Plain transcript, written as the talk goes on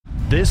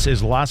This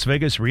is Las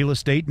Vegas Real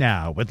Estate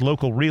Now with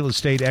local real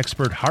estate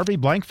expert Harvey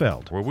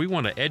Blankfeld. Where we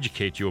want to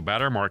educate you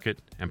about our market,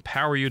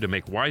 empower you to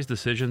make wise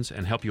decisions,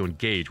 and help you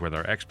engage with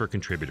our expert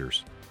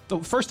contributors. The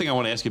first thing I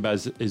want to ask you about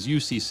is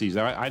UCCs.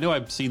 Now, I know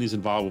I've seen these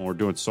involved when we're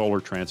doing solar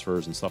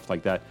transfers and stuff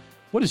like that.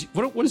 What does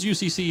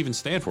UCC even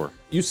stand for?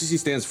 UCC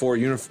stands for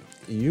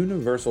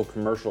Universal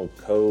Commercial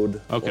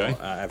Code. Okay.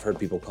 Well, I've heard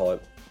people call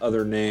it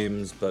other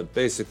names, but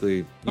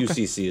basically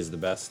UCC is the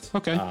best.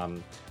 Okay.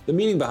 The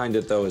meaning behind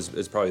it, though,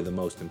 is probably the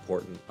most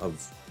important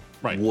of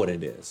what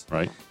it is.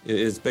 Right. It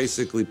is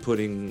basically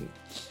putting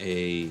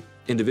a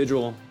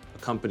individual, a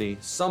company,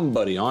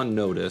 somebody on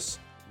notice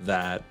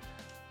that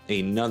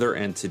another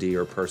entity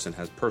or person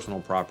has personal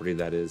property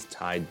that is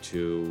tied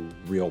to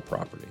real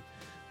property,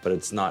 but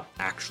it's not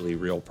actually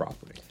real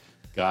property.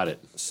 Got it.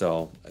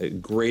 So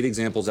great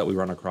examples that we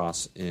run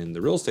across in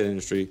the real estate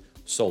industry,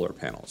 solar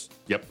panels.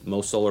 Yep.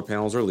 Most solar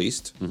panels are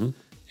leased.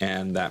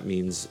 And that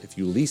means if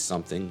you lease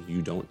something,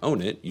 you don't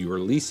own it, you are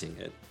leasing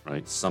it.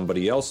 Right.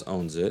 Somebody else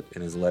owns it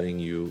and is letting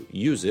you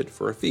use it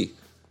for a fee.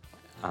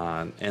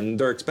 And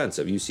they're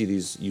expensive. You see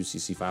these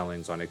UCC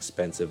filings on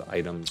expensive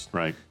items.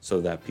 Right.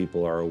 So that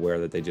people are aware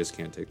that they just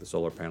can't take the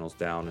solar panels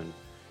down and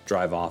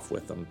drive off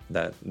with them,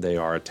 that they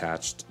are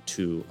attached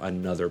to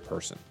another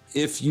person.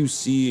 If you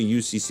see a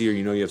UCC or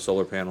you know you have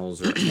solar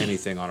panels or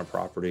anything on a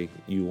property,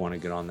 you want to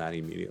get on that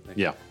immediately.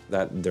 Yeah.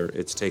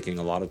 It's taking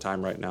a lot of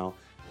time right now.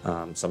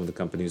 Some of the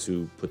companies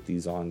who put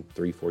these on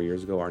 3-4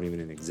 years ago aren't even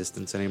in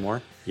existence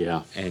anymore.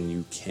 Yeah. And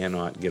you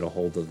cannot get a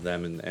hold of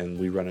them, and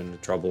we run into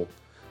trouble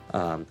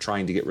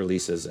trying to get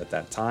releases at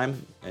that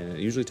time, and it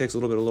usually takes a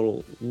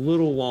little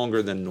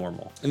longer than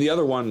normal. And the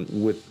other one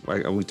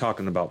are we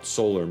talking about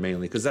solar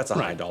mainly because that's a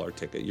high dollar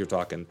ticket. You're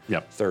talking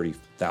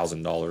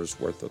 $30,000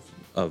 worth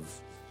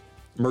of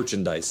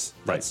merchandise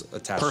that's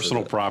attached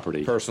personal to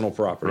property. Personal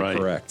property, right.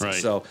 correct. Right.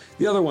 So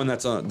the other one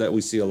that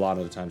we see a lot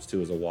of the times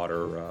too is a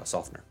water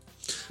softener.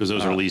 Because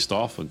those are leased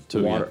off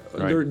too. Water,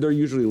 they're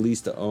usually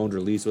leased to owned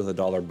or leased with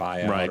 $1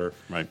 buyout or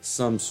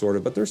some sort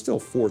of, but they're still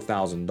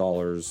 $4,000,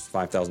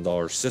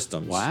 $5,000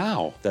 systems.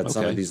 Wow. That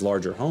some of these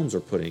larger homes are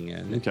putting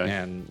in, Okay.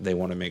 and they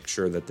want to make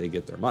sure that they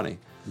get their money.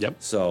 Yep.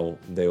 So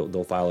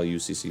they'll file a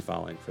UCC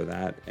filing for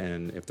that,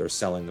 and if they're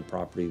selling the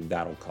property,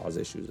 that'll cause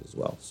issues as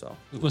well. So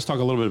Let's talk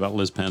a little bit about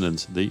Liz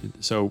Pendens.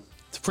 So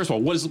first of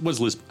all, what is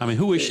Liz? I mean,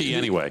 who is she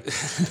anyway?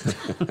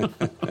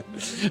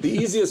 The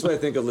easiest way I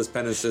think of Liz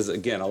Pendens is,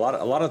 again, a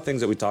lot of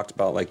things that we talked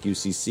about, like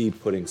UCC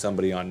putting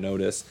somebody on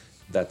notice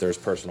that there's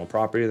personal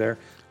property there.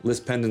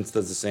 Liz Pendens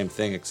does the same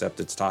thing,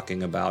 except it's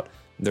talking about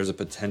there's a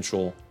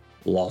potential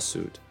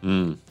lawsuit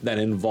that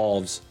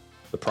involves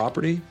the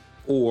property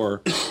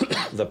or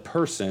the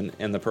person,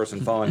 and the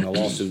person filing the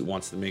lawsuit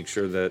wants to make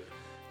sure that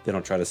they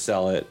don't try to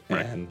sell it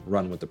and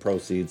run with the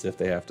proceeds if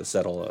they have to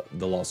settle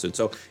the lawsuit.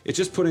 So it's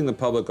just putting the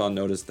public on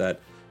notice that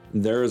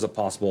there is a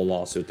possible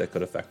lawsuit that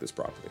could affect this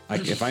property.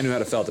 If I knew how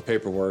to fill out the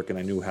paperwork and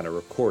I knew how to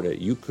record it,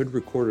 you could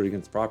record it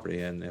against the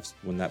property, and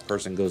when that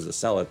person goes to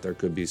sell it, there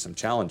could be some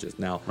challenges.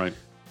 Now,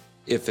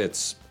 if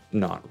it's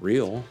not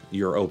real,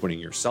 you're opening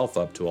yourself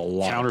up to a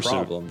lot of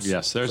problems.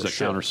 Yes, there's a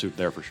countersuit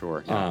there for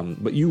sure. Yeah.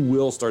 But you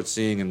will start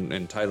seeing,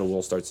 and title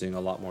will start seeing a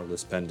lot more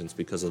Liz Pendens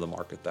because of the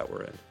market that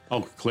we're in.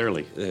 Oh,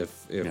 clearly.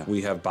 If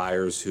we have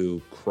buyers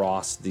who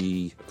cross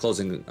the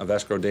closing of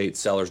escrow date,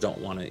 sellers don't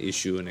want to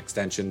issue an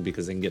extension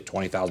because they can get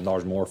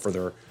 $20,000 more for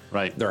their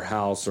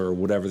house or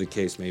whatever the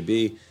case may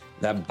be.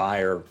 That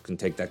buyer can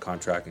take that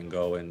contract and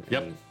go and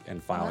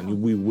file.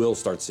 And we will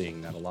start seeing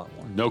that a lot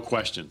more. No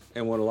question.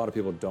 And what a lot of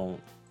people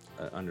don't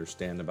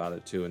understand about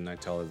it too, and I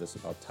tell her this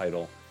about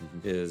title,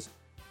 is it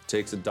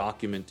takes a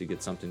document to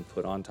get something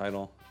put on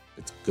title.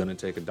 It's gonna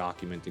take a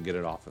document to get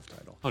it off of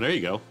title. Oh, there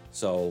you go.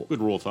 So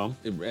good rule of thumb.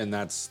 And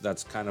that's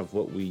kind of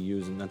what we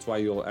use, and that's why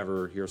you'll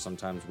ever hear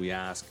sometimes we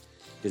ask,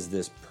 is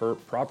this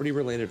property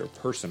related or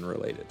person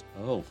related?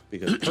 Oh,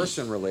 because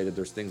person related,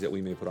 there's things that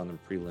we may put on the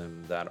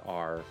prelim that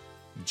are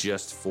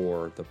just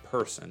for the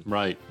person.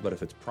 Right. But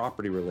if it's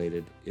property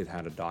related, it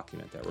had a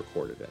document that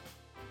recorded it.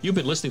 You've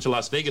been listening to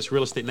Las Vegas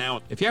Real Estate Now.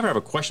 If you ever have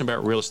a question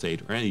about real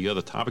estate or any of the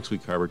other topics we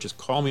cover, just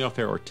call me off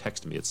air or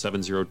text me at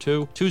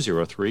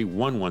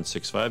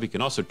 702-203-1165. You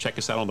can also check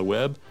us out on the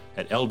web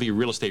at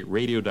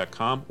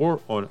lvrealestateradio.com or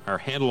on our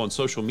handle on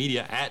social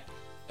media at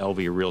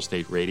LV Real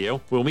Estate Radio.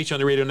 We'll meet you on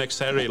the radio next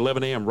Saturday at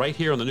 11 a.m. right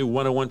here on the new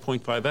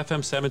 101.5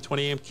 FM,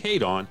 720 a.m.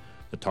 KDON,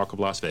 the Talk of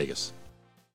Las Vegas.